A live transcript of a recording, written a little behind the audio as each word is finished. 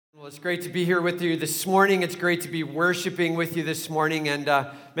It's great to be here with you this morning. It's great to be worshiping with you this morning. And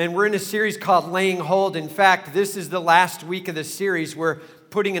man, we're in a series called Laying Hold. In fact, this is the last week of the series. We're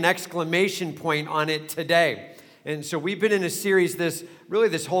putting an exclamation point on it today. And so we've been in a series this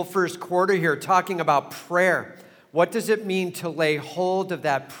whole first quarter here talking about prayer. What does it mean to lay hold of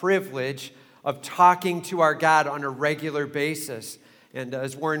that privilege of talking to our God on a regular basis? And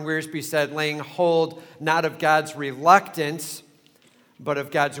as Warren Wiersbe said, laying hold not of God's reluctance, but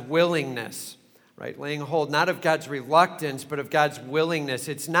of God's willingness, right? Laying hold not of God's reluctance, but of God's willingness.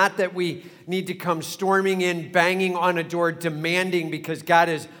 It's not that we need to come storming in, banging on a door, demanding because God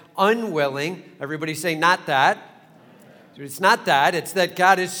is unwilling. Everybody say, not that. It's not that. It's that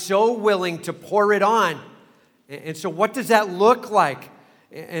God is so willing to pour it on. And so what does that look like?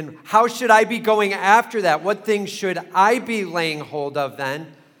 And how should I be going after that? What things should I be laying hold of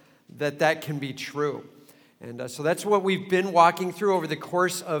then that can be true? And so that's what we've been walking through over the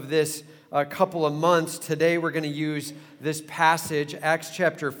course of this couple of months. Today we're going to use this passage, Acts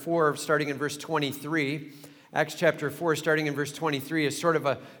chapter 4, starting in verse 23. Acts chapter 4, starting in verse 23, is sort of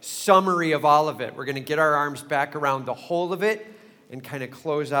a summary of all of it. We're going to get our arms back around the whole of it and kind of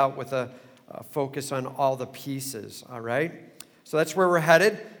close out with a focus on all the pieces, all right? So that's where we're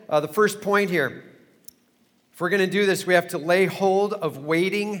headed. The first point here, if we're going to do this, we have to lay hold of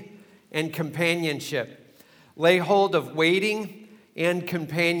waiting and companionship. Lay hold of waiting and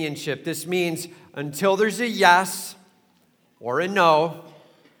companionship. This means until there's a yes or a no,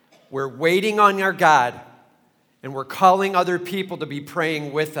 we're waiting on our God and we're calling other people to be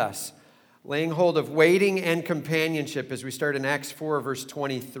praying with us. Laying hold of waiting and companionship as we start in Acts 4, verse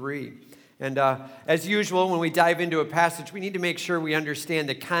 23. And as usual, when we dive into a passage, we need to make sure we understand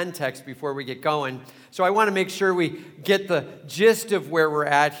the context before we get going. So I want to make sure we get the gist of where we're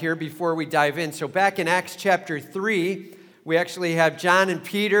at here before we dive in. So back in Acts chapter 3, we actually have John and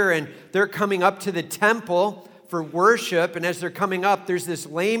Peter, and they're coming up to the temple for worship. And as they're coming up, there's this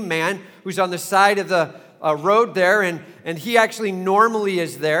lame man who's on the side of the road there, and he actually normally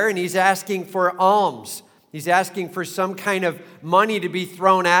is there, and he's asking for alms. He's asking for some kind of money to be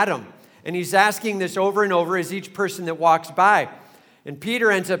thrown at him. And he's asking this over and over as each person that walks by. And Peter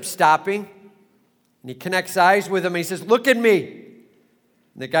ends up stopping, and he connects eyes with him, and he says, "Look at me."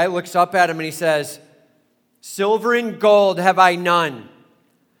 And the guy looks up at him, and he says, "Silver and gold have I none."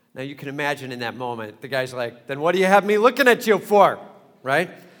 Now you can imagine in that moment, the guy's like, "Then what do you have me looking at you for?" Right?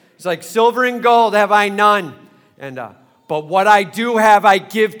 He's like, "Silver and gold have I none. And but what I do have, I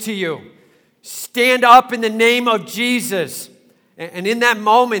give to you. Stand up in the name of Jesus." And in that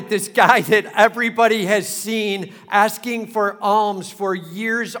moment, this guy that everybody has seen asking for alms for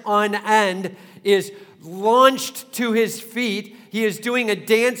years on end is launched to his feet. He is doing a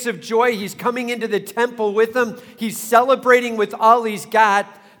dance of joy. He's coming into the temple with them. He's celebrating with all he's got.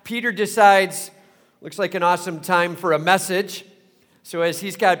 Peter decides, looks like an awesome time for a message. So as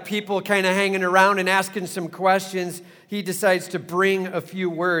he's got people kind of hanging around and asking some questions, he decides to bring a few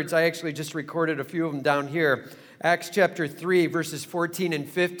words. I actually just recorded a few of them down here. Acts chapter 3, verses 14 and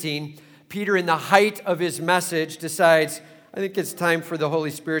 15. Peter, in the height of his message, decides, I think it's time for the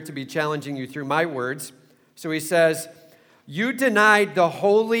Holy Spirit to be challenging you through my words. So he says, "You denied the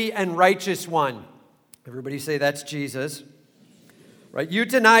holy and righteous one." Everybody say that's Jesus. Right? "You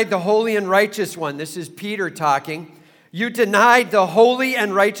denied the holy and righteous one." This is Peter talking. "You denied the holy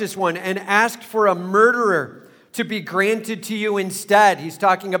and righteous one and asked for a murderer to be granted to you instead." He's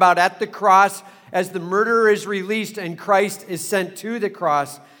talking about at the cross as the murderer is released and Christ is sent to the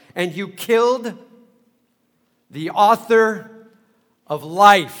cross. "And you killed the author of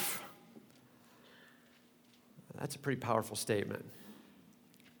life." That's a pretty powerful statement.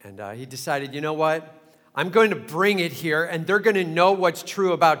 And he decided, you know what? I'm going to bring it here, and they're going to know what's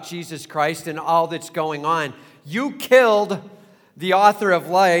true about Jesus Christ and all that's going on. "You killed the author of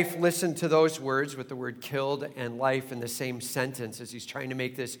life." Listen to those words with the word killed and life in the same sentence as he's trying to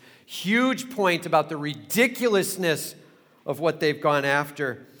make this huge point about the ridiculousness of what they've gone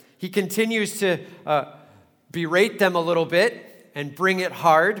after. He continues to berate them a little bit and bring it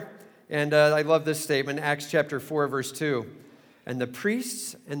hard. And I love this statement, Acts chapter 4, verse 2. "And the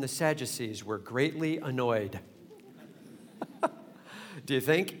priests and the Sadducees were greatly annoyed." Do you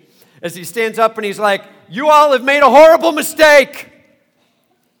think? As he stands up and he's like, "You all have made a horrible mistake.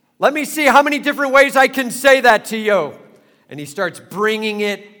 Let me see how many different ways I can say that to you." And he starts bringing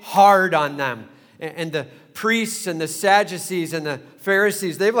it hard on them. And the priests and the Sadducees and the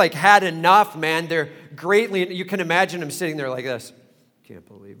Pharisees, they've like had enough, man. They're greatly, you can imagine him sitting there like this. "Can't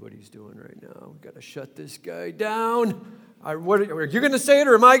believe what he's doing right now. We've got to shut this guy down. Are you going to say it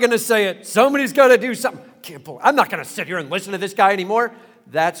or am I going to say it? Somebody's got to do something. I'm not going to sit here and listen to this guy anymore."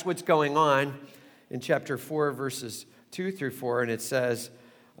 That's what's going on in chapter 4, verses 2 through 4. And it says,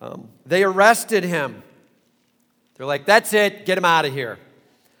 they arrested him. They're like, that's it, get him out of here.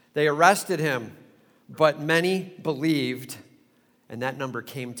 They arrested him, but many believed, and that number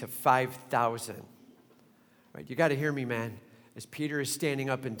came to 5,000. Right, you got to hear me, man. As Peter is standing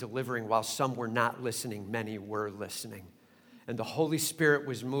up and delivering, while some were not listening, many were listening. And the Holy Spirit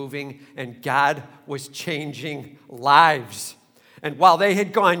was moving, and God was changing lives. And while they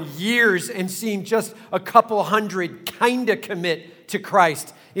had gone years and seen just a couple hundred kind of commit to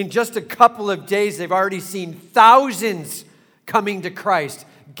Christ, in just a couple of days, they've already seen thousands coming to Christ.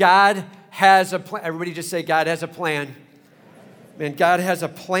 God has a plan. Everybody just say, God has a plan. Man, God has a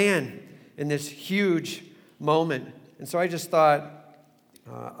plan in this huge moment. And so I just thought,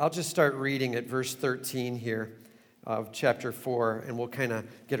 I'll just start reading at verse 13 here of chapter 4, and we'll kind of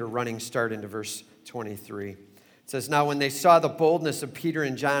get a running start into verse 23. It says, now when they saw the boldness of Peter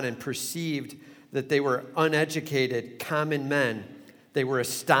and John and perceived that they were uneducated, common men, they were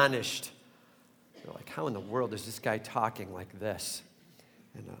astonished. They're like, how in the world is this guy talking like this?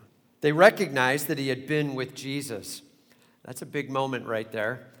 And they recognized that he had been with Jesus. That's a big moment right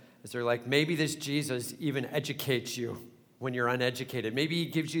there. As they're like, maybe this Jesus even educates you when you're uneducated. Maybe he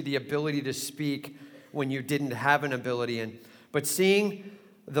gives you the ability to speak when you didn't have an ability. But seeing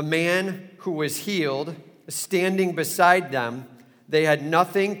the man who was healed standing beside them, they had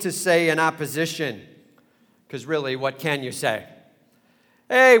nothing to say in opposition. Because really, what can you say?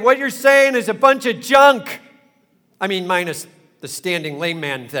 Hey, what you're saying is a bunch of junk. I mean, minus the standing lame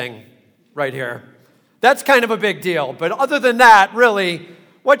man thing right here. That's kind of a big deal. But other than that, really,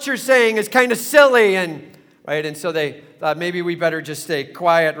 what you're saying is kind of silly. And so they thought maybe we better just stay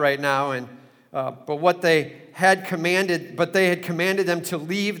quiet right now. But they had commanded them to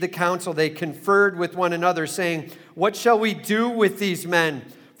leave the council. They conferred with one another, saying, what shall we do with these men?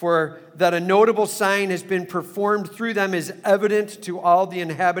 For that a notable sign has been performed through them is evident to all the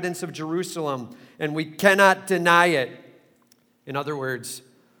inhabitants of Jerusalem, and we cannot deny it. In other words,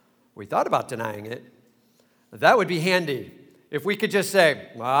 we thought about denying it. That would be handy. If we could just say,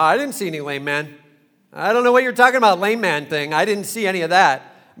 well, I didn't see any lame man. I don't know what you're talking about, lame man thing. I didn't see any of that.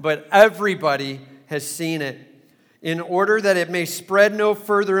 But everybody has seen it. In order that it may spread no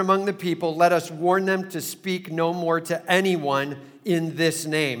further among the people, let us warn them to speak no more to anyone in this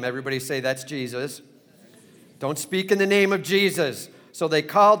name. Everybody say, that's Jesus. Don't speak in the name of Jesus. So they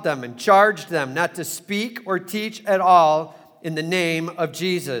called them and charged them not to speak or teach at all in the name of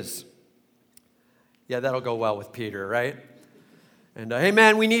Jesus. Yeah, that'll go well with Peter, right? And, hey,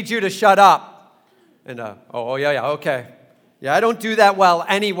 man, we need you to shut up. And, okay. Yeah, I don't do that well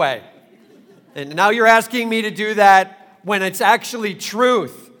anyway. And now you're asking me to do that when it's actually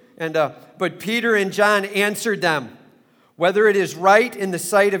truth. But Peter and John answered them, whether it is right in the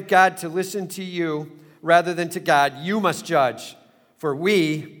sight of God to listen to you rather than to God, you must judge. For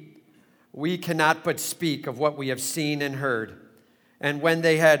we cannot but speak of what we have seen and heard. And when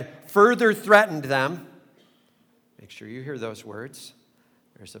they had further threatened them, make sure you hear those words.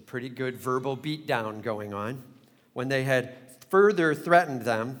 There's a pretty good verbal beatdown going on. When they had further threatened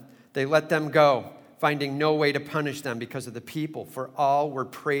them, they let them go, finding no way to punish them because of the people, for all were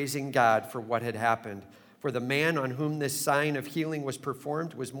praising God for what had happened. For the man on whom this sign of healing was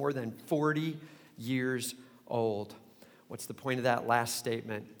performed was more than 40 years old. What's the point of that last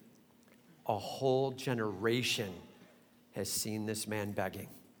statement? A whole generation has seen this man begging.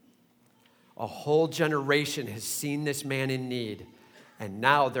 A whole generation has seen this man in need. And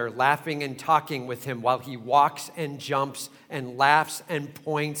now they're laughing and talking with him while he walks and jumps and laughs and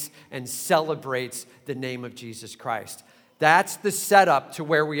points and celebrates the name of Jesus Christ. That's the setup to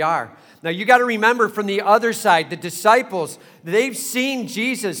where we are. Now, you got to remember from the other side, the disciples, they've seen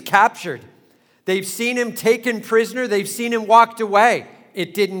Jesus captured. They've seen him taken prisoner. They've seen him walked away.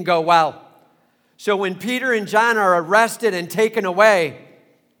 It didn't go well. So when Peter and John are arrested and taken away,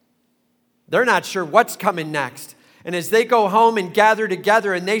 they're not sure what's coming next. And as they go home and gather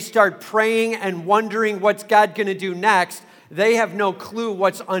together and they start praying and wondering what's God going to do next, they have no clue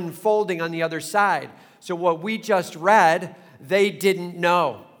what's unfolding on the other side. So what we just read, they didn't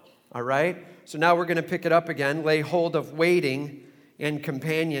know. All right? So now we're going to pick it up again. Lay hold of waiting and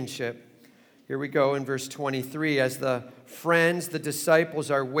companionship. Here we go in verse 23. As the friends, the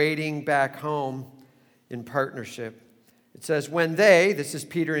disciples are waiting back home in partnership. It says, when they, this is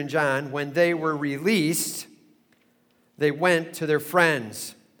Peter and John, when they were released, they went to their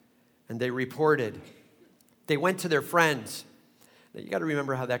friends and they reported. They went to their friends. Now, you got to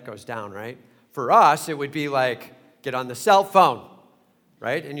remember how that goes down, right? For us, it would be like, get on the cell phone,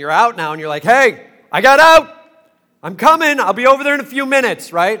 right? And you're out now and you're like, hey, I got out. I'm coming. I'll be over there in a few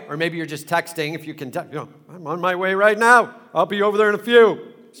minutes, right? Or maybe you're just texting if you can, I'm on my way right now. I'll be over there in a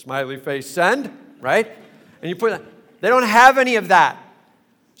few. Smiley face, send, right? And you put that. They don't have any of that.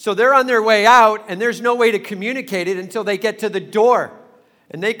 So they're on their way out, and there's no way to communicate it until they get to the door.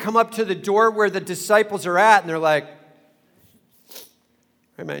 And they come up to the door where the disciples are at, and they're like,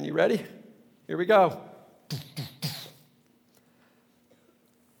 hey, man, you ready? Here we go.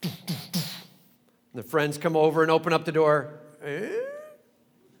 The friends come over and open up the door.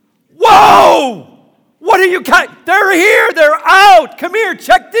 Whoa! What are you guys? They're here. They're out. Come here.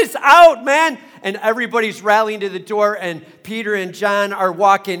 Check this out, man. And everybody's rallying to the door, and Peter and John are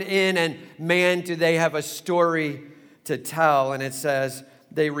walking in, and man, do they have a story to tell. And it says,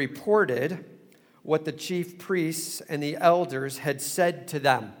 they reported what the chief priests and the elders had said to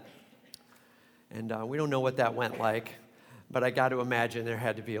them. And we don't know what that went like. But I got to imagine there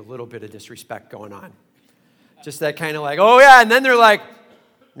had to be a little bit of disrespect going on. Just that kind of like, oh yeah, and then they're like,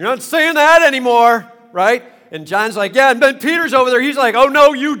 you're not saying that anymore, right? And John's like, yeah, and then Peter's over there. He's like, oh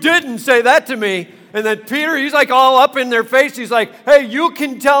no, you didn't say that to me. And then Peter, he's like all up in their face. He's like, hey, you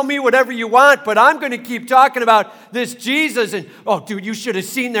can tell me whatever you want, but I'm going to keep talking about this Jesus. And oh, dude, you should have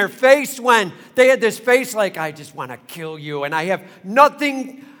seen their face when they had this face like, I just want to kill you, and I have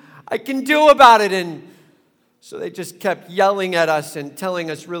nothing I can do about it. And so they just kept yelling at us and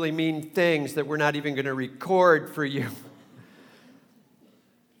telling us really mean things that we're not even going to record for you.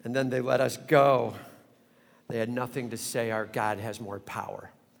 And then they let us go. They had nothing to say. Our God has more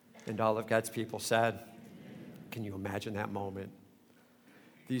power. And all of God's people said, can you imagine that moment?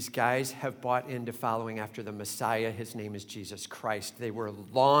 These guys have bought into following after the Messiah. His name is Jesus Christ. They were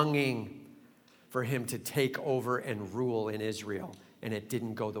longing for him to take over and rule in Israel, and it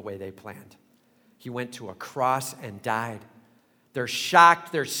didn't go the way they planned. He went to a cross and died. They're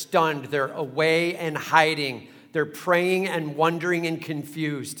shocked, they're stunned, they're away and hiding. They're praying and wondering and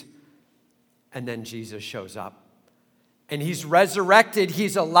confused. And then Jesus shows up. And he's resurrected,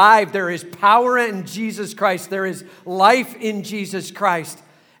 he's alive. There is power in Jesus Christ. There is life in Jesus Christ.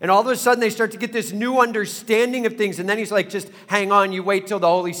 And all of a sudden they start to get this new understanding of things. And then he's like, just hang on, you wait till the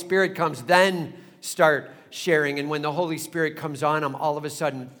Holy Spirit comes, then start sharing. And when the Holy Spirit comes on them, all of a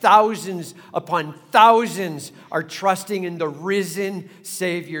sudden, thousands upon thousands are trusting in the risen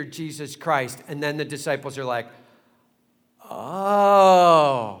Savior, Jesus Christ. And then the disciples are like,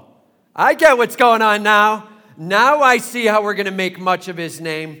 oh, I get what's going on now. Now I see how we're going to make much of his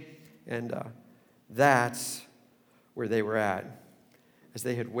name. And that's where they were at. As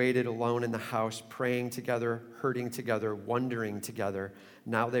they had waited alone in the house, praying together, hurting together, wondering together.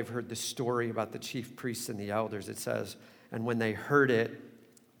 Now they've heard the story about the chief priests and the elders. It says, and when they heard it,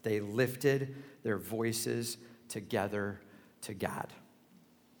 they lifted their voices together to God.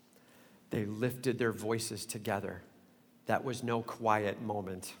 They lifted their voices together. That was no quiet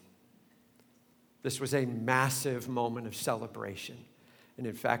moment. This was a massive moment of celebration. And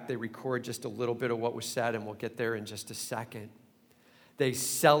in fact, they record just a little bit of what was said, and we'll get there in just a second. They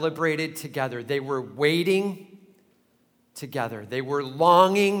celebrated together. They were waiting together. They were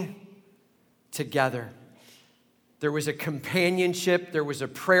longing together. There was a companionship. There was a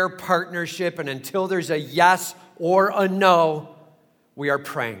prayer partnership. And until there's a yes or a no, we are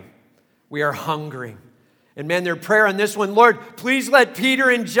praying. We are hungering. And man, their prayer on this one, Lord, please let Peter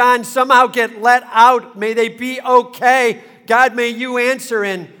and John somehow get let out. May they be okay. God, may you answer.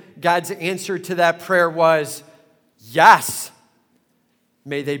 And God's answer to that prayer was, yes.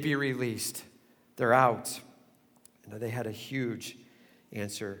 May they be released. They're out. And they had a huge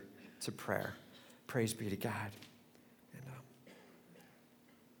answer to prayer. Praise be to God. And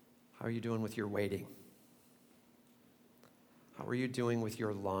how are you doing with your waiting? How are you doing with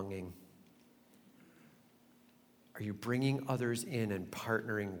your longing? Are you bringing others in and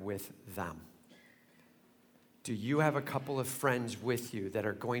partnering with them? Do you have a couple of friends with you that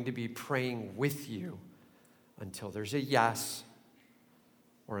are going to be praying with you until there's a yes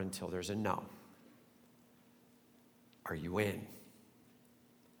or until there's a no? Are you in?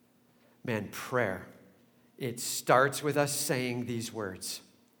 Man, prayer, it starts with us saying these words.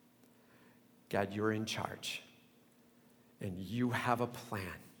 God, you're in charge, and you have a plan,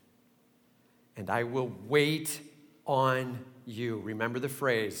 and I will wait on you. Remember the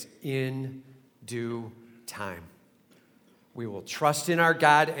phrase, in due time. We will trust in our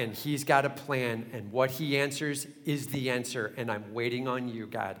God, and he's got a plan, and what he answers is the answer, and I'm waiting on you,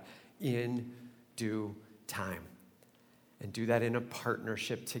 God, in due time. And do that in a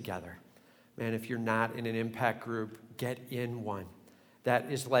partnership together. Man, if you're not in an impact group, get in one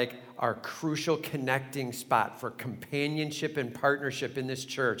that is like our crucial connecting spot for companionship and partnership in this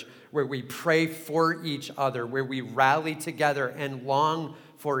church, where we pray for each other, where we rally together and long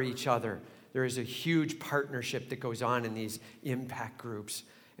for each other. There is a huge partnership that goes on in these impact groups.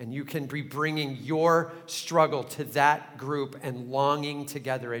 And you can be bringing your struggle to that group and longing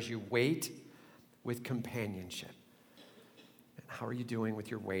together as you wait with companionship. And how are you doing with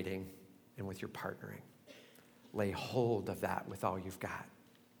your waiting and with your partnering? Lay hold of that with all you've got.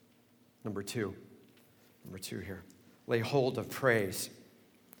 Number two here. Lay hold of praise.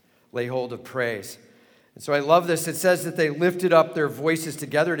 Lay hold of praise. And so I love this. It says that they lifted up their voices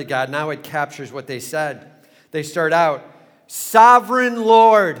together to God. Now it captures what they said. They start out, Sovereign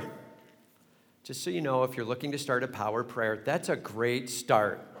Lord. Just so you know, if you're looking to start a power prayer, that's a great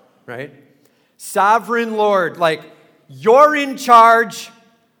start, right? Sovereign Lord, like you're in charge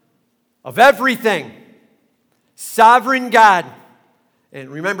of everything. Sovereign God. And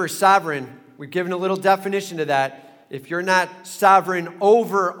remember, sovereign, we've given a little definition to that. If you're not sovereign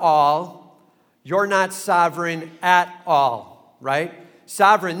over all, you're not sovereign at all, right?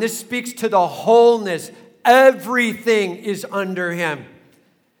 Sovereign, this speaks to the wholeness. Everything is under him.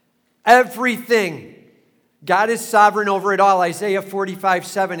 Everything. God is sovereign over it all. Isaiah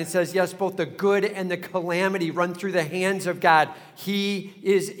 45:7, it says, yes, both the good and the calamity run through the hands of God. He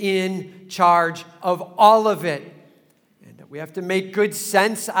is in charge of all of it. And we have to make good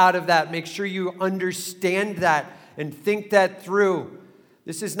sense out of that. Make sure you understand that and think that through.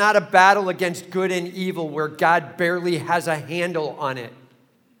 This is not a battle against good and evil where God barely has a handle on it.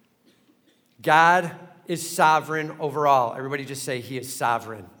 God is sovereign over all. Everybody just say, he is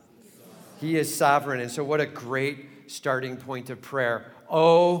sovereign. He is sovereign. And so what a great starting point of prayer.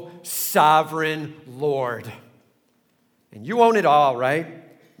 Oh, sovereign Lord. And you own it all, right? And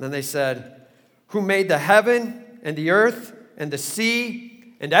then they said, who made the heaven and the earth and the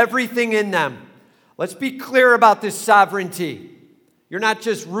sea and everything in them. Let's be clear about this sovereignty. You're not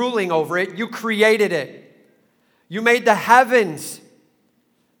just ruling over it. You created it. You made the heavens,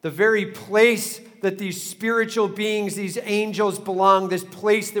 the very place that these spiritual beings, these angels belong, this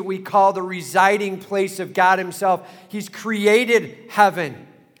place that we call the residing place of God himself. He's created heaven.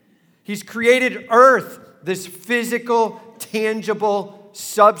 He's created earth, this physical, tangible,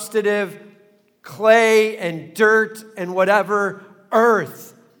 substantive, clay and dirt and whatever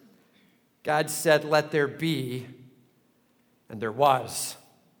earth. God said, let there be, and there was.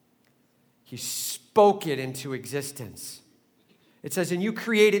 He spoke it into existence. It says, and you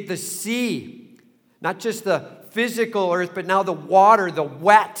created the sea. Not just the physical earth, but now the water, the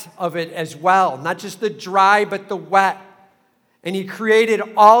wet of it as well. Not just the dry, but the wet. And he created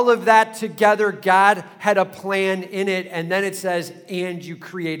all of that together. God had a plan in it. And then it says, and you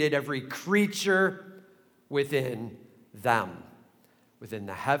created every creature within them. Within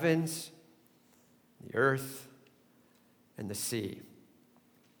the heavens, the earth, and the sea.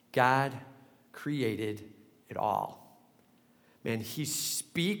 God created it all. Man, he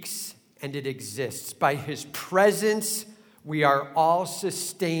speaks and it exists. By his presence, we are all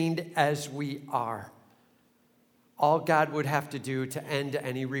sustained as we are. All God would have to do to end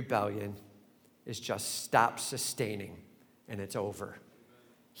any rebellion is just stop sustaining, and it's over.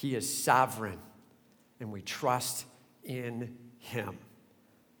 He is sovereign, and we trust in him.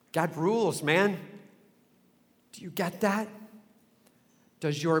 God rules, man. Do you get that?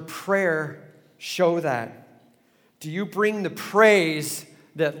 Does your prayer show that? Do you bring the praise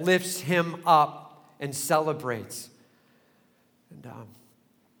that lifts him up and celebrates? And,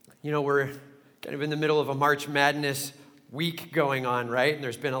 we're kind of in the middle of a March Madness week going on, right? And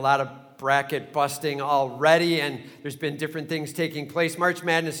there's been a lot of bracket busting already, and there's been different things taking place. March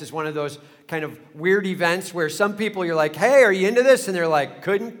Madness is one of those kind of weird events where some people, you're like, hey, are you into this? And they're like,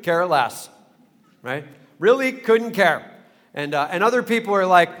 couldn't care less, right? Really couldn't care. And other people are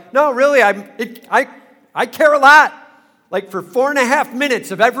like, no, really, I care a lot. Like for 4.5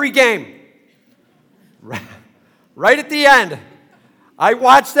 minutes of every game. Right at the end. I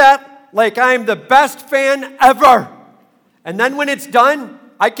watch that like I'm the best fan ever. And then when it's done,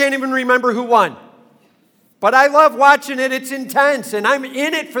 I can't even remember who won. But I love watching it. It's intense. And I'm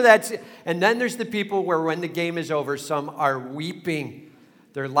in it for that. And then there's the people where when the game is over, some are weeping.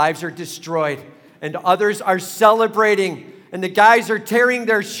 Their lives are destroyed. And others are celebrating. And the guys are tearing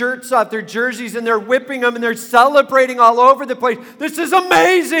their shirts off, their jerseys, and they're whipping them, and they're celebrating all over the place. This is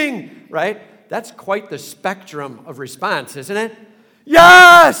amazing, right? That's quite the spectrum of response, isn't it?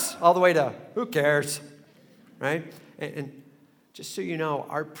 Yes! All the way to, who cares, right? And just so you know,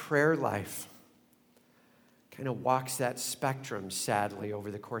 our prayer life kind of walks that spectrum, sadly,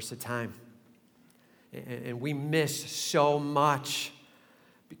 over the course of time. And we miss so much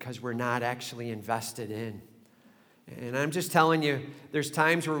because we're not actually invested in. And I'm just telling you, there's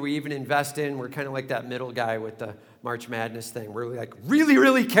times where we even invest in, we're kind of like that middle guy with the March Madness thing. We're like, really,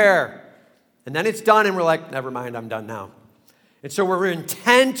 really care. And then it's done and we're like, never mind, I'm done now. And so we're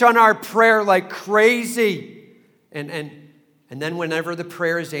intent on our prayer like crazy. And then whenever the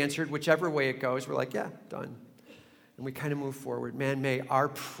prayer is answered, whichever way it goes, we're like, yeah, done. And we kind of move forward. Man, may our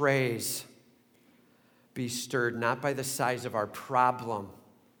praise be stirred not by the size of our problem,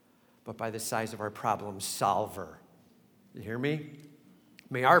 but by the size of our problem solver. You hear me?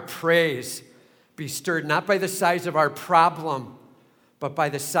 May our praise be stirred not by the size of our problem, but by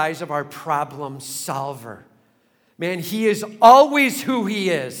the size of our problem solver. Man, he is always who he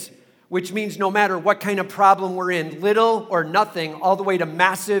is, which means no matter what kind of problem we're in, little or nothing, all the way to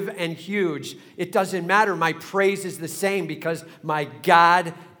massive and huge, it doesn't matter. My praise is the same because my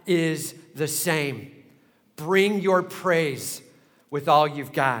God is the same. Bring your praise with all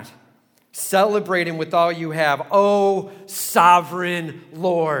you've got. Celebrate him with all you have. Oh, sovereign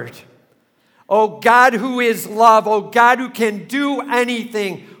Lord. Oh, God who is love. Oh, God who can do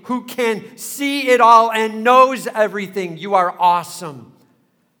anything, who can see it all and knows everything. You are awesome.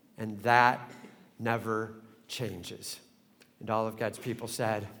 And that never changes. And all of God's people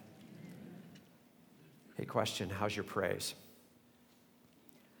said, hey, question, how's your praise?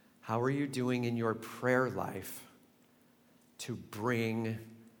 How are you doing in your prayer life to bring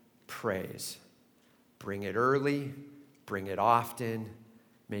praise? Bring it early, bring it often,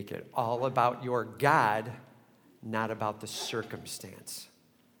 make it all about your God, not about the circumstance.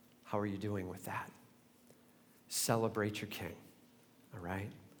 How are you doing with that? Celebrate your King, all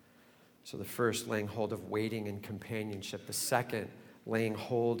right? So the first, laying hold of waiting and companionship. The second, laying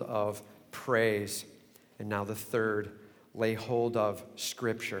hold of praise. And now the third, lay hold of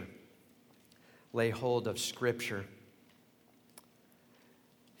Scripture. Lay hold of Scripture.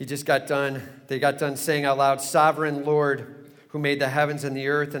 They got done saying out loud, Sovereign Lord, who made the heavens and the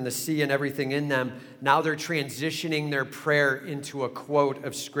earth and the sea and everything in them. Now they're transitioning their prayer into a quote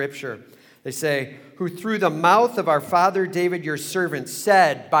of Scripture. They say, who through the mouth of our father David, your servant,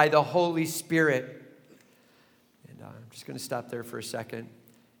 said by the Holy Spirit. And I'm just going to stop there for a second.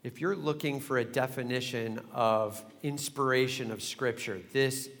 If you're looking for a definition of inspiration of Scripture,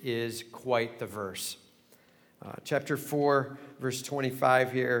 this is quite the verse. Chapter 4, verse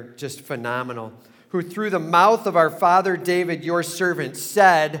 25 here, just phenomenal. Who through the mouth of our father David, your servant,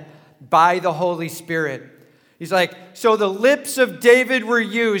 said by the Holy Spirit. He's like, so the lips of David were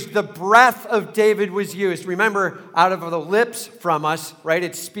used, the breath of David was used. Remember, out of the lips from us, right,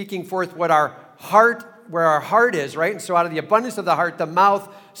 it's speaking forth what where our heart is, right? And so out of the abundance of the heart, the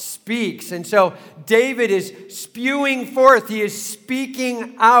mouth speaks. And so David is spewing forth. He is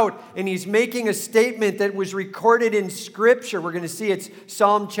speaking out, and he's making a statement that was recorded in Scripture. We're going to see it's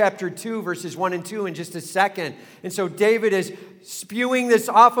Psalm chapter 2, verses 1 and 2 in just a second. And so David is spewing this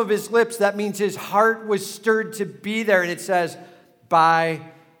off of his lips. That means his heart was stirred to be there. And it says, by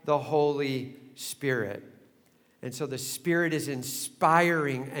the Holy Spirit. And so the Spirit is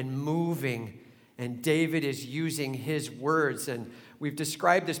inspiring and moving. And David is using his words. And we've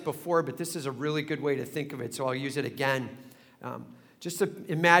described this before, but this is a really good way to think of it, so I'll use it again. Just to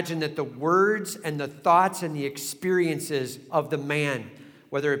imagine that the words and the thoughts and the experiences of the man,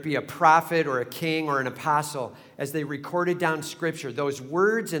 whether it be a prophet or a king or an apostle, as they recorded down Scripture, those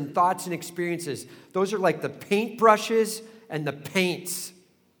words and thoughts and experiences, those are like the paintbrushes and the paints,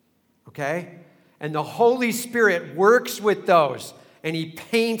 okay? And the Holy Spirit works with those, and he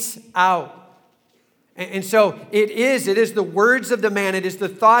paints out. And so it is the words of the man, it is the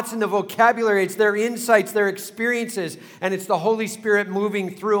thoughts and the vocabulary, it's their insights, their experiences, and it's the Holy Spirit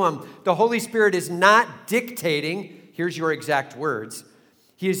moving through them. The Holy Spirit is not dictating, here's your exact words,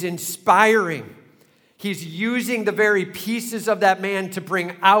 he is inspiring. He's using the very pieces of that man to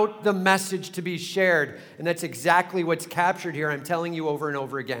bring out the message to be shared. And that's exactly what's captured here. I'm telling you over and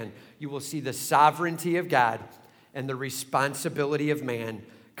over again. You will see the sovereignty of God and the responsibility of man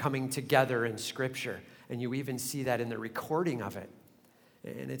coming together in Scripture. And you even see that in the recording of it.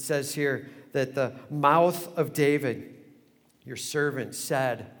 And it says here that the mouth of David, your servant,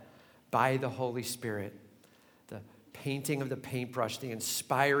 said by the Holy Spirit, the painting of the paintbrush, the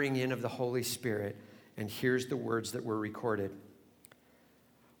inspiring in of the Holy Spirit. And here's the words that were recorded.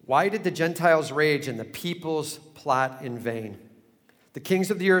 Why did the Gentiles rage and the peoples plot in vain? The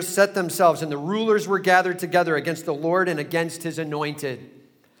kings of the earth set themselves, and the rulers were gathered together against the Lord and against his anointed.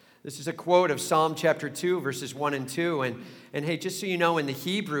 This is a quote of Psalm chapter 2, verses 1 and 2. And hey, just so you know, in the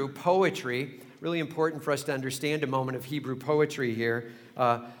Hebrew poetry, really important for us to understand a moment of Hebrew poetry here,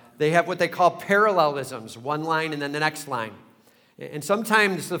 they have what they call parallelisms, one line and then the next line. And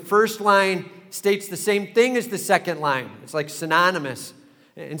sometimes the first line states the same thing as the second line. It's like synonymous.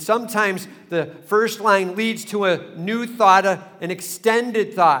 And sometimes the first line leads to a new thought, an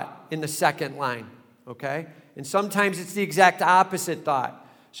extended thought in the second line, okay? And sometimes it's the exact opposite thought.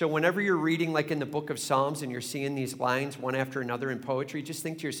 So whenever you're reading like in the book of Psalms and you're seeing these lines one after another in poetry, just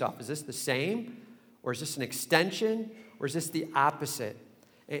think to yourself, is this the same? Or is this an extension? Or is this the opposite?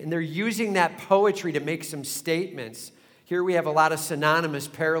 And they're using that poetry to make some statements. Here we have a lot of synonymous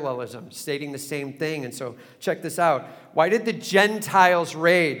parallelism, stating the same thing. And so check this out. Why did the Gentiles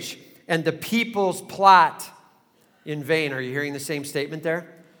rage and the peoples plot in vain? Are you hearing the same statement there?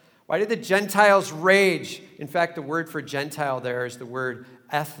 Why did the Gentiles rage? In fact, the word for Gentile there is the word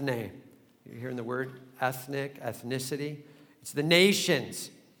ethne. You're hearing the word ethnic, ethnicity? It's the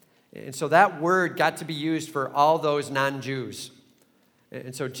nations. And so that word got to be used for all those non-Jews.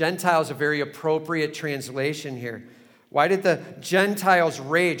 And so Gentile is a very appropriate translation here. Why did the Gentiles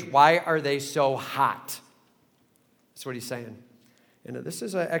rage? Why are they so hot? That's what he's saying. And this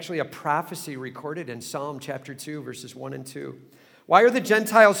is actually a prophecy recorded in Psalm chapter 2, verses 1 and 2. Why are the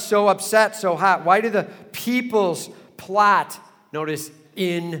Gentiles so upset, so hot? Why do the peoples plot, notice,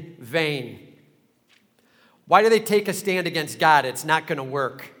 in vain? Why do they take a stand against God? It's not going to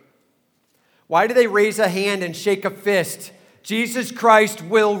work. Why do they raise a hand and shake a fist? Jesus Christ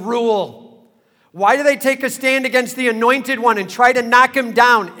will rule. Why do they take a stand against the anointed one and try to knock him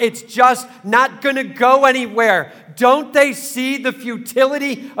down? It's just not going to go anywhere. Don't they see the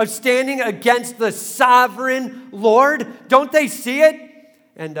futility of standing against the sovereign Lord? Don't they see it?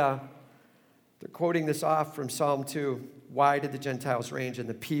 And they're quoting this off from Psalm 2. Why did the Gentiles rage and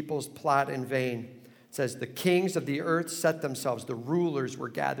the peoples plot in vain? It says, the kings of the earth set themselves. The rulers were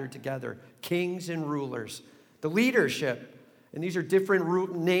gathered together. Kings and rulers. The leadership. And these are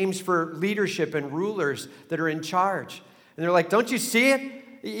different names for leadership and rulers that are in charge. And they're like, don't you see it?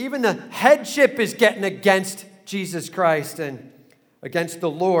 Even the headship is getting against Jesus Christ and against the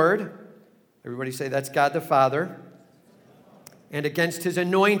Lord. Everybody say that's God the Father. And against his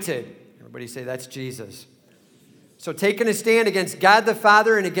anointed. Everybody say that's Jesus. So taking a stand against God the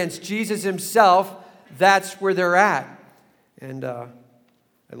Father and against Jesus himself, that's where they're at. And I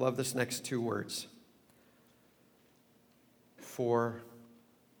love this next two words. For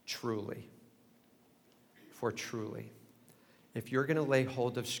truly. For truly. If you're going to lay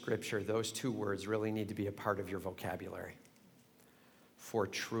hold of Scripture, those two words really need to be a part of your vocabulary. For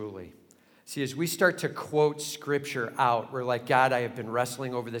truly. See, as we start to quote Scripture out, we're like, God, I have been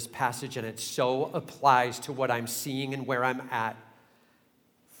wrestling over this passage, and it so applies to what I'm seeing and where I'm at.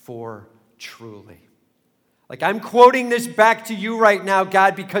 For truly. Like, I'm quoting this back to you right now,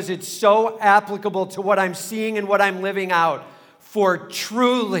 God, because it's so applicable to what I'm seeing and what I'm living out. For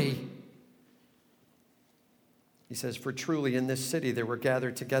truly, he says, for truly in this city they were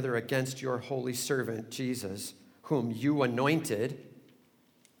gathered together against your holy servant, Jesus, whom you anointed.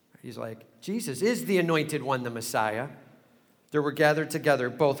 He's like, Jesus is the anointed one, the Messiah. There were gathered together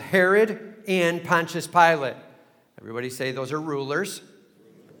both Herod and Pontius Pilate. Everybody say those are rulers,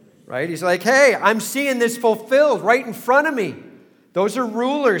 right? He's like, hey, I'm seeing this fulfilled right in front of me. Those are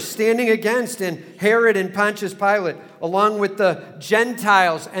rulers standing against in Herod and Pontius Pilate, along with the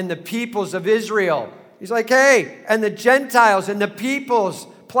Gentiles and the peoples of Israel. He's like, hey, and the Gentiles and the peoples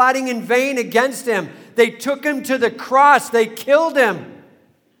plotting in vain against him. They took him to the cross. They killed him.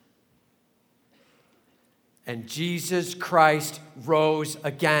 And Jesus Christ rose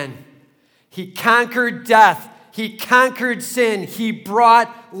again. He conquered death. He conquered sin. He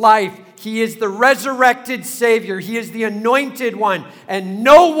brought life. He is the resurrected Savior. He is the anointed one. And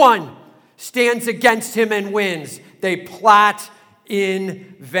no one stands against him and wins. They plot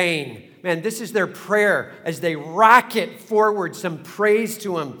in vain. Man, this is their prayer as they rocket forward some praise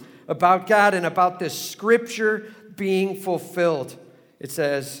to him about God and about this Scripture being fulfilled. It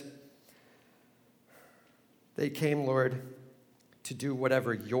says, they came, Lord, to do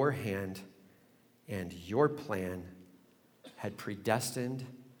whatever your hand and your plan had predestined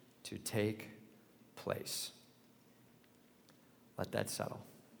to take place. Let that settle.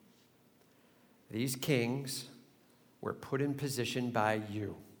 These kings were put in position by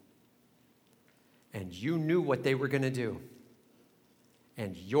you. And you knew what they were going to do.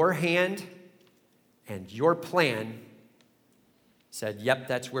 And your hand and your plan said, yep,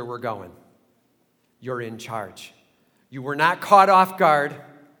 that's where we're going. You're in charge. You were not caught off guard.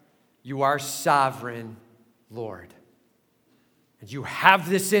 You are sovereign Lord. And you have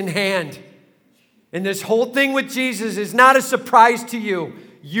this in hand. And this whole thing with Jesus is not a surprise to you.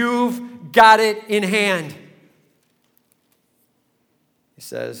 You've got it in hand. He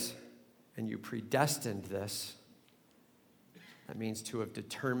says, and you predestined this. That means to have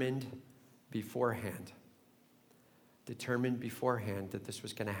determined beforehand that this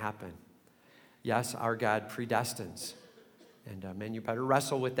was going to happen. Yes, our God predestines. And men, you better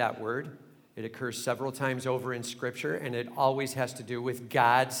wrestle with that word. It occurs several times over in Scripture, and it always has to do with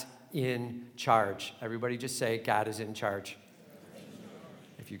God's in charge. Everybody just say, God is in charge.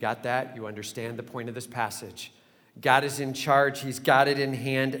 If you got that, you understand the point of this passage. God is in charge. He's got it in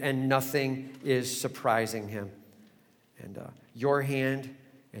hand, and nothing is surprising him. And your hand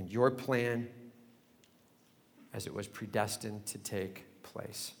and your plan as it was predestined to take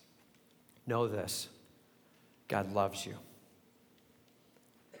place. Know this, God loves you.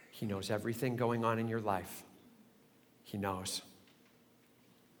 He knows everything going on in your life. He knows.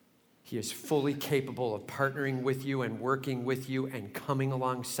 He is fully capable of partnering with you and working with you and coming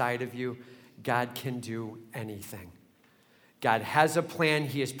alongside of you. God can do anything. God has a plan.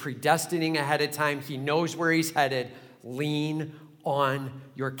 He is predestining ahead of time. He knows where he's headed. Lean on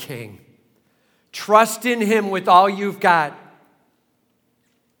your King. Trust in him with all you've got.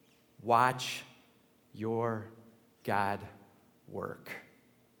 Watch your God work.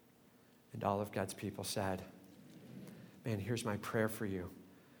 And all of God's people said, man, here's my prayer for you.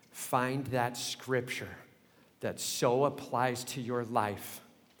 Find that scripture that so applies to your life,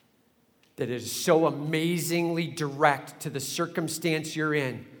 that is so amazingly direct to the circumstance you're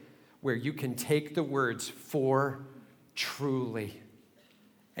in, where you can take the words "for truly,"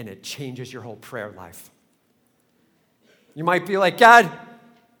 and it changes your whole prayer life. You might be like, God,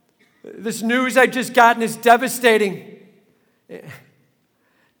 this news I've just gotten is devastating.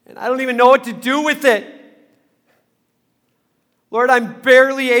 And I don't even know what to do with it. Lord, I'm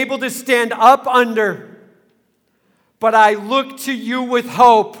barely able to stand up under, but I look to you with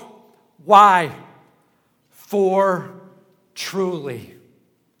hope. Why? For truly.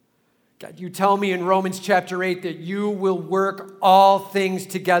 God, you tell me in Romans chapter 8 that you will work all things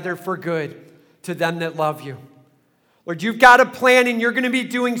together for good to them that love you. Lord, you've got a plan and you're going to be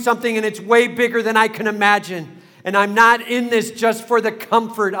doing something and it's way bigger than I can imagine. And I'm not in this just for the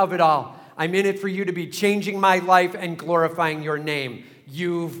comfort of it all. I'm in it for you to be changing my life and glorifying your name.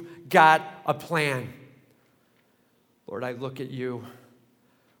 You've got a plan. Lord, I look at you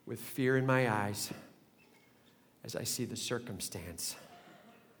with fear in my eyes as I see the circumstance.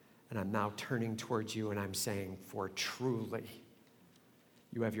 And I'm now turning towards you and I'm saying, for truly,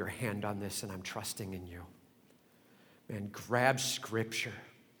 you have your hand on this and I'm trusting in you. Man, grab scripture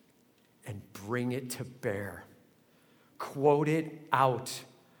and bring it to bear. Quote it out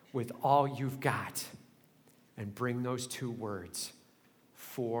with all you've got and bring those two words,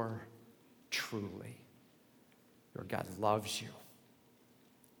 for truly. Your God loves you.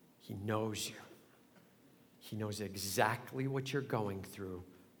 He knows you. He knows exactly what you're going through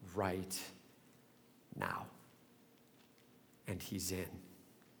right now. And he's in.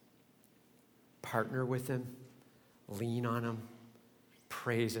 Partner with him. Lean on him.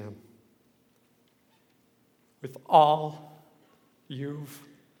 Praise him. With all you've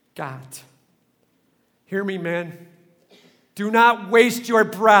got. Hear me, man. Do not waste your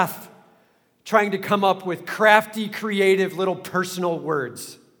breath trying to come up with crafty, creative little personal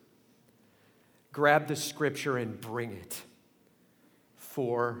words. Grab the scripture and bring it.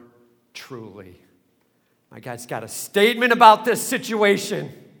 For truly. My God's got a statement about this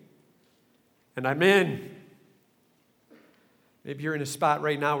situation. And I'm in. Maybe you're in a spot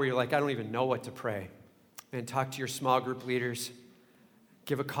right now where you're like, I don't even know what to pray. And talk to your small group leaders.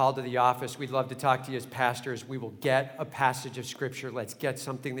 Give a call to the office. We'd love to talk to you as pastors. We will get a passage of scripture. Let's get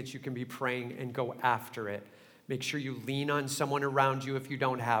something that you can be praying and go after it. Make sure you lean on someone around you if you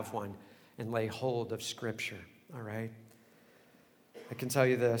don't have one and lay hold of scripture. All right? I can tell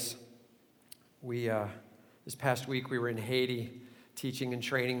you this. This past week we were in Haiti teaching and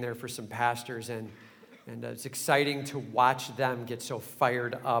training there for some pastors, and it's exciting to watch them get so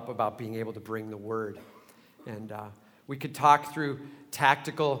fired up about being able to bring the word. And we could talk through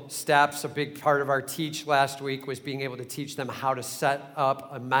tactical steps. A big part of our teach last week was being able to teach them how to set up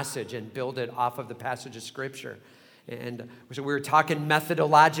a message and build it off of the passage of Scripture. And so we were talking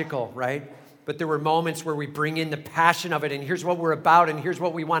methodological, right? But there were moments where we bring in the passion of it, and here's what we're about, and here's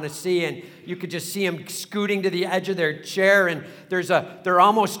what we want to see. And you could just see them scooting to the edge of their chair, and they're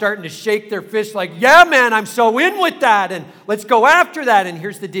almost starting to shake their fist like, yeah, man, I'm so in with that, and let's go after that. And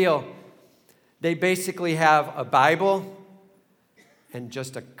here's the deal. They basically have a Bible and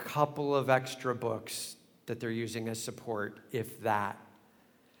just a couple of extra books that they're using as support, if that.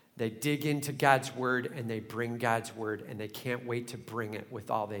 They dig into God's word, and they bring God's word, and they can't wait to bring it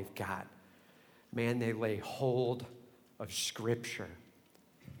with all they've got. Man, they lay hold of Scripture.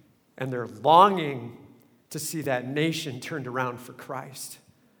 And they're longing to see that nation turned around for Christ.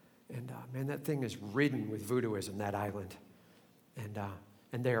 And man, that thing is ridden with voodooism, that island.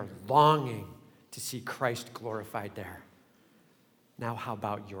 And they are longing to see Christ glorified there. Now, how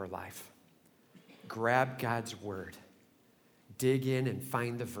about your life? Grab God's word. Dig in and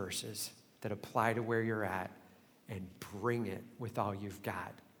find the verses that apply to where you're at and bring it with all you've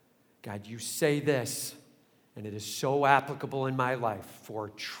got. God, you say this, and it is so applicable in my life for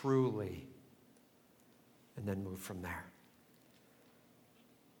truly. And then move from there.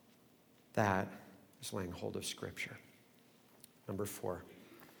 That is laying hold of Scripture. Number 4.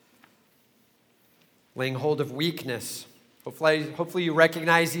 Laying hold of weakness. Hopefully you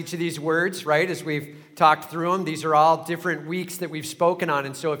recognize each of these words, right? As we've talked through them, these are all different weeks that we've spoken on.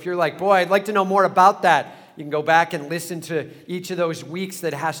 And so if you're like, boy, I'd like to know more about that, you can go back and listen to each of those weeks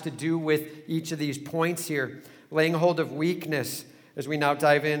that has to do with each of these points here. Laying hold of weakness, as we now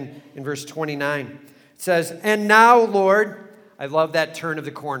dive in verse 29. It says, and now, Lord, I love that turn of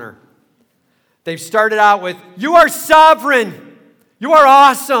the corner. They've started out with, you are sovereign. You are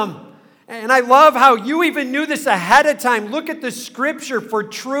awesome. And I love how you even knew this ahead of time. Look at the Scripture for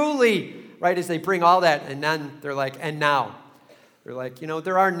truly, right, as they bring all that. And then they're like, and now. They're like,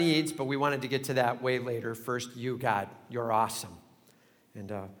 there are needs, but we wanted to get to that way later. First, you, God, you're awesome.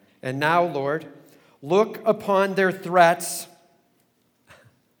 And now, Lord, look upon their threats.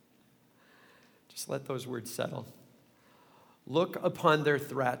 Just let those words settle. Look upon their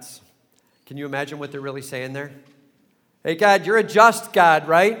threats. Can you imagine what they're really saying there? Hey, God, you're a just God,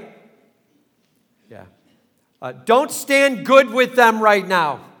 right? Yeah. Don't stand good with them right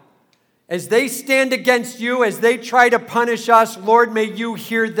now. As they stand against you, as they try to punish us, Lord, may you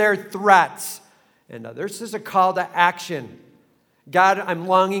hear their threats. And this is a call to action. God, I'm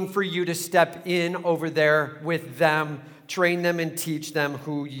longing for you to step in over there with them, train them and teach them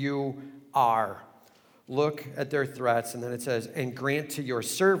who you are. Look at their threats, and then it says, and grant to your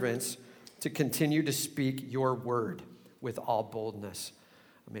servants to continue to speak your word with all boldness.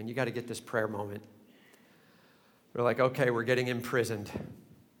 I mean, you got to get this prayer moment. We're like, okay, we're getting imprisoned.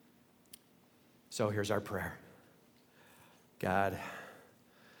 So here's our prayer. God,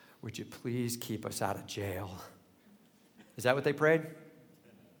 would you please keep us out of jail? Is that what they prayed?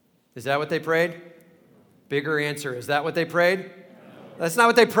 Is that what they prayed? Bigger answer. Is that what they prayed? No. That's not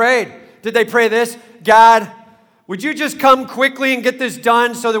what they prayed. Did they pray this? God, would you just come quickly and get this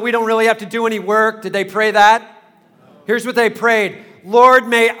done so that we don't really have to do any work? Did they pray that? No. Here's what they prayed. Lord,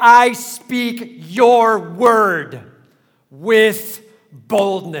 may I speak your word with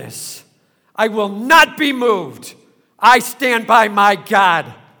boldness. I will not be moved. I stand by my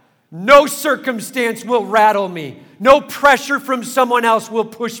God. No circumstance will rattle me. No pressure from someone else will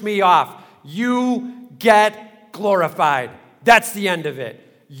push me off. You get glorified. That's the end of it.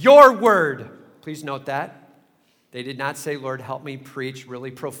 Your word. Please note that. They did not say, Lord, help me preach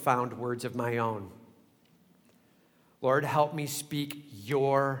really profound words of my own. Lord, help me speak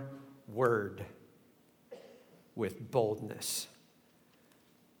your word with boldness.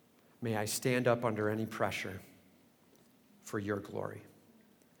 May I stand up under any pressure for your glory.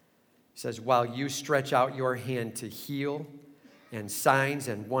 He says, while you stretch out your hand to heal, and signs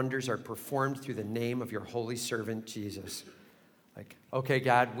and wonders are performed through the name of your holy servant, Jesus. Like, okay,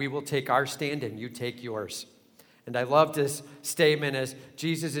 God, we will take our stand and you take yours. And I love this statement as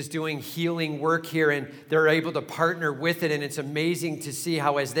Jesus is doing healing work here and they're able to partner with it. And it's amazing to see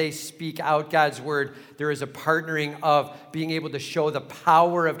how as they speak out God's word, there is a partnering of being able to show the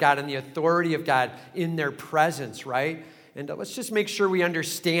power of God and the authority of God in their presence, right? And let's just make sure we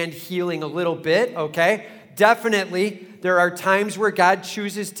understand healing a little bit, okay? Definitely, there are times where God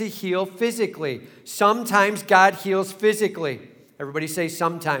chooses to heal physically. Sometimes God heals physically. Everybody say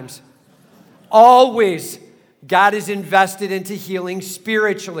sometimes. Always. God is invested into healing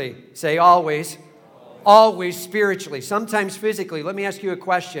spiritually. Say always. Always spiritually. Sometimes physically. Let me ask you a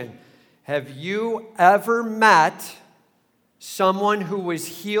question. Have you ever met someone who was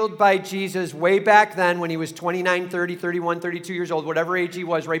healed by Jesus way back then when he was 29, 30, 31, 32 years old, whatever age he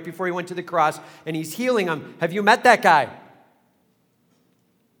was, right before he went to the cross, and he's healing them? Have you met that guy?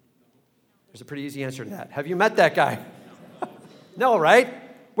 There's a pretty easy answer to that. Have you met that guy? No, right?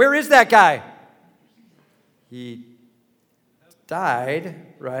 Where is that guy? He died,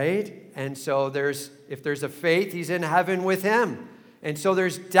 right? And so if there's a faith, he's in heaven with him. And so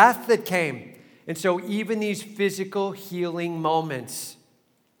there's death that came. And so even these physical healing moments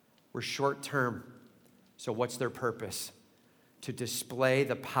were short term. So what's their purpose? To display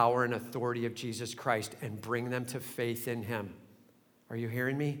the power and authority of Jesus Christ and bring them to faith in him. Are you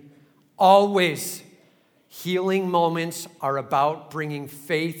hearing me? Always. Healing moments are about bringing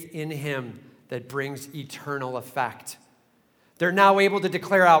faith in him that brings eternal effect. They're now able to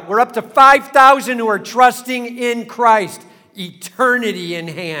declare out, we're up to 5,000 who are trusting in Christ, eternity in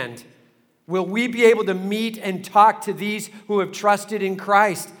hand. Will we be able to meet and talk to these who have trusted in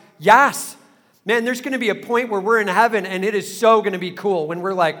Christ? Yes. Man, there's going to be a point where we're in heaven, and it is so going to be cool when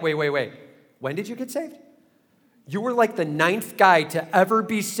we're like, wait. When did you get saved? You were like the 9th guy to ever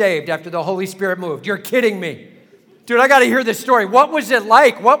be saved after the Holy Spirit moved. You're kidding me. Dude, I got to hear this story. What was it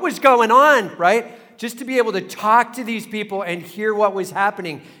like? What was going on, right? Just to be able to talk to these people and hear what was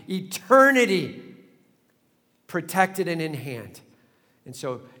happening. Eternity protected and in hand. And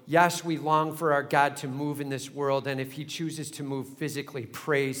so, yes, we long for our God to move in this world. And if he chooses to move physically,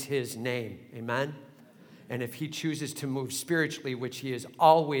 praise his name. Amen? And if he chooses to move spiritually, which he is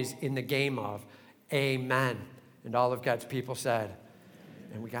always in the game of, amen. And all of God's people said.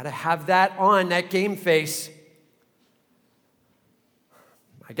 And we got to have that on, that game face.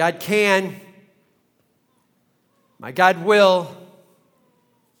 My God can. My God will.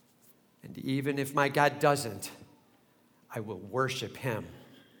 And even if my God doesn't, I will worship him.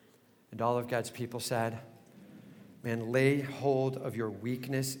 And all of God's people said, man, lay hold of your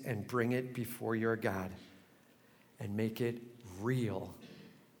weakness and bring it before your God and make it real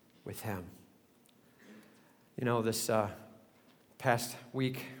with him. You know, this past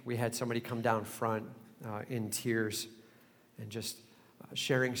week, we had somebody come down front in tears and just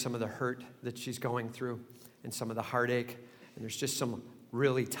sharing some of the hurt that she's going through and some of the heartache. And there's just some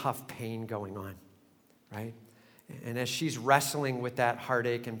really tough pain going on, right? And as she's wrestling with that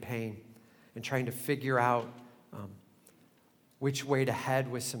heartache and pain and trying to figure out which way to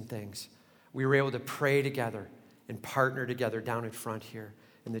head with some things, we were able to pray together and partner together down in front here.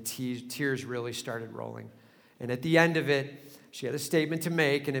 And the tears really started rolling. And at the end of it, she had a statement to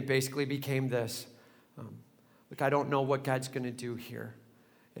make, and it basically became this. Look, I don't know what God's going to do here.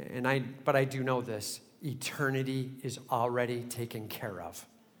 But I do know this. Eternity is already taken care of.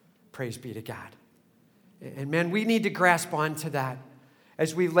 Praise be to God. And man, we need to grasp onto that.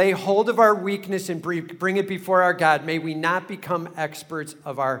 As we lay hold of our weakness and bring it before our God, may we not become experts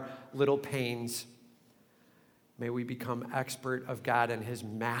of our little pains. May we become expert of God and his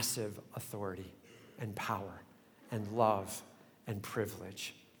massive authority and power and love and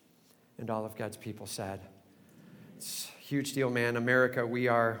privilege. And all of God's people said, it's a huge deal, man. America, we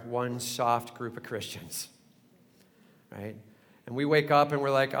are one soft group of Christians, right? And we wake up and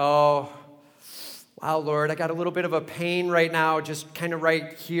we're like, oh, wow, Lord, I got a little bit of a pain right now, just kind of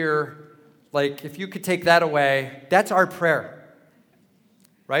right here. Like, if you could take that away, that's our prayer,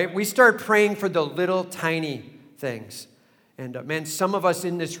 right? We start praying for the little tiny things. And man, some of us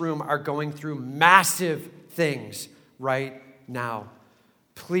in this room are going through massive things right now.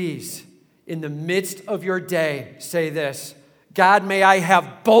 Please, in the midst of your day, say this: God, may I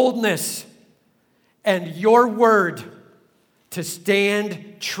have boldness and your word to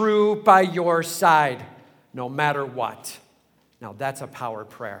stand true by your side, no matter what. Now, that's a power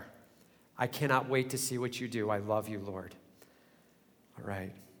prayer. I cannot wait to see what you do. I love you, Lord. All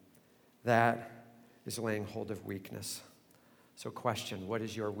right. That is laying hold of weakness. So question, what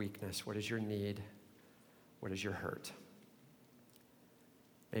is your weakness? What is your need? What is your hurt?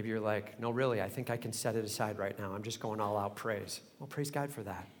 Maybe you're like, no, really, I think I can set it aside right now. I'm just going all out praise. Well, praise God for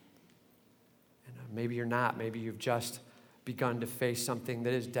that. And maybe you're not. Maybe you've just begun to face something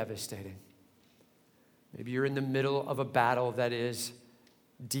that is devastating. Maybe you're in the middle of a battle that is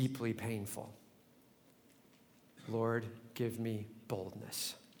deeply painful. Lord, give me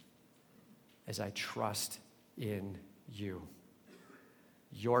boldness as I trust in you.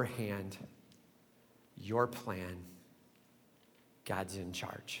 Your hand, your plan, God's in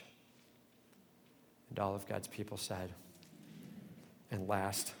charge. And all of God's people said, and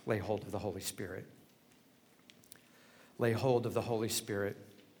last, lay hold of the Holy Spirit. Lay hold of the Holy Spirit.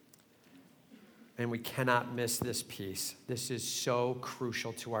 And we cannot miss this piece. This is so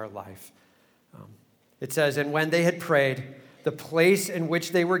crucial to our life. It says, and when they had prayed, the place in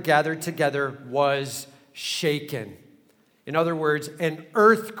which they were gathered together was shaken. In other words, an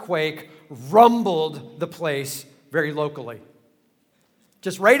earthquake rumbled the place very locally.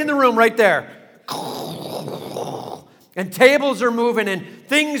 Just right in the room, right there. And tables are moving and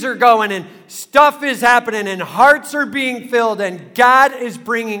things are going and stuff is happening and hearts are being filled and God is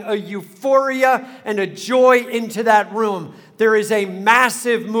bringing a euphoria and a joy into that room. There is a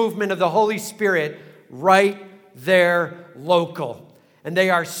massive movement of the Holy Spirit right there local. And they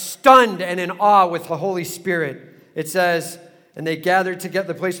are stunned and in awe with the Holy Spirit. It says, and they gathered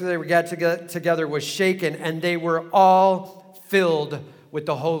together, the place where they were gathered together was shaken, and they were all filled with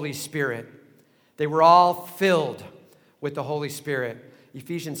the Holy Spirit. They were all filled with the Holy Spirit.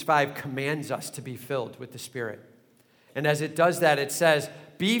 Ephesians 5 commands us to be filled with the Spirit. And as it does that, it says,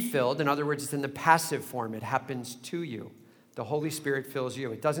 be filled. In other words, it's in the passive form. It happens to you. The Holy Spirit fills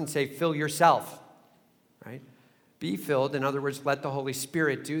you. It doesn't say fill yourself, right? Be filled. In other words, let the Holy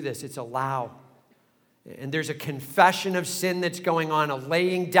Spirit do this. It's allow. And there's a confession of sin that's going on, a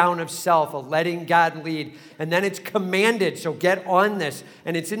laying down of self, a letting God lead. And then it's commanded, so get on this.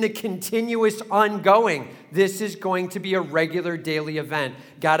 And it's in the continuous ongoing. This is going to be a regular daily event.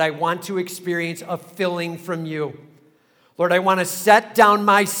 God, I want to experience a filling from you. Lord, I want to set down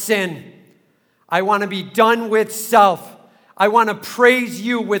my sin. I want to be done with self. I want to praise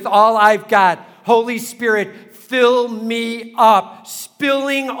you with all I've got. Holy Spirit, fill me up,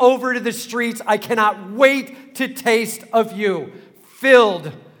 spilling over to the streets. I cannot wait to taste of you,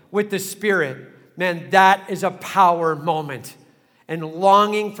 filled with the Spirit. Man, that is a power moment. And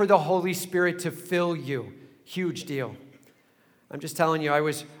longing for the Holy Spirit to fill you, huge deal. I'm just telling you, I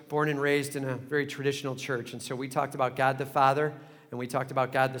was born and raised in a very traditional church, and so we talked about God the Father, and we talked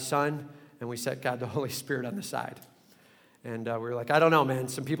about God the Son, and we set God the Holy Spirit on the side. And we were like, I don't know, man.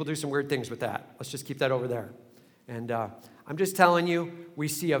 Some people do some weird things with that. Let's just keep that over there. And I'm just telling you, we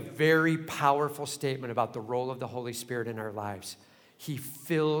see a very powerful statement about the role of the Holy Spirit in our lives. He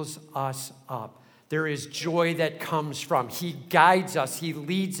fills us up. There is joy that comes from. He guides us. He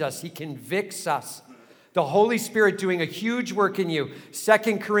leads us. He convicts us. The Holy Spirit doing a huge work in you.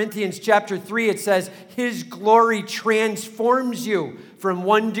 2 Corinthians chapter 3, it says, His glory transforms you from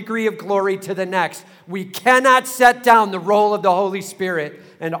one degree of glory to the next. We cannot set down the role of the Holy Spirit.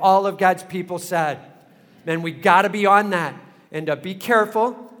 And all of God's people said, man, we got to be on that. And be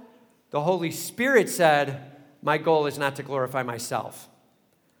careful. The Holy Spirit said, my goal is not to glorify myself.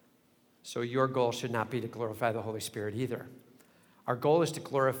 So your goal should not be to glorify the Holy Spirit either. Our goal is to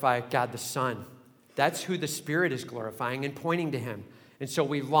glorify God the Son. That's who the Spirit is glorifying and pointing to Him. And so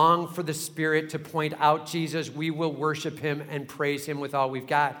we long for the Spirit to point out Jesus. We will worship Him and praise Him with all we've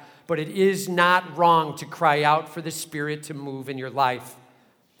got. But it is not wrong to cry out for the Spirit to move in your life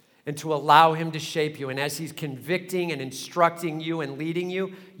and to allow Him to shape you. And as He's convicting and instructing you and leading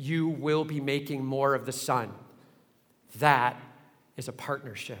you, you will be making more of the Son. That is a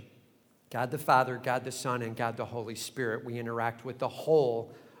partnership. God the Father, God the Son, and God the Holy Spirit. We interact with the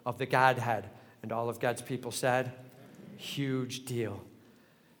whole of the Godhead. And all of God's people said, huge deal.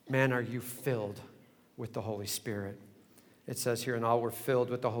 Man, are you filled with the Holy Spirit? It says here, and all were filled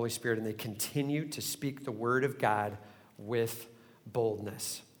with the Holy Spirit, and they continued to speak the word of God with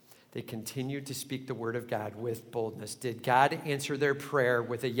boldness. They continued to speak the word of God with boldness. Did God answer their prayer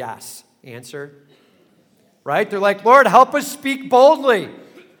with a yes? Answer? Right? They're like, Lord, help us speak boldly.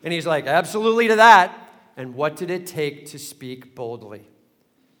 And He's like, absolutely to that. And what did it take to speak boldly?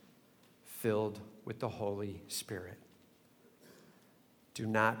 Filled with the Holy Spirit. Do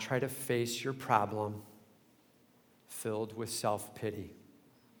not try to face your problem filled with self-pity.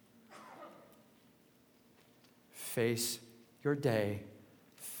 Face your day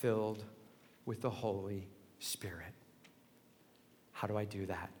filled with the Holy Spirit. How do I do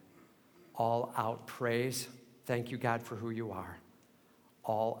that? All out praise. Thank you, God, for who you are.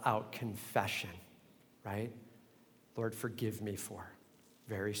 All out confession, right? Lord, forgive me for.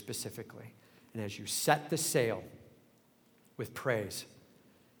 Very specifically. And as you set the sail with praise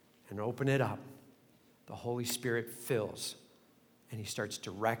and open it up, the Holy Spirit fills and He starts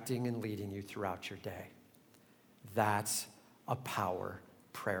directing and leading you throughout your day. That's a power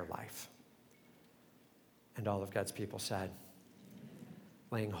prayer life. And all of God's people said,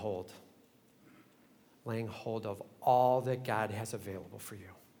 laying hold of all that God has available for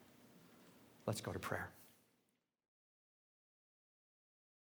you. Let's go to prayer.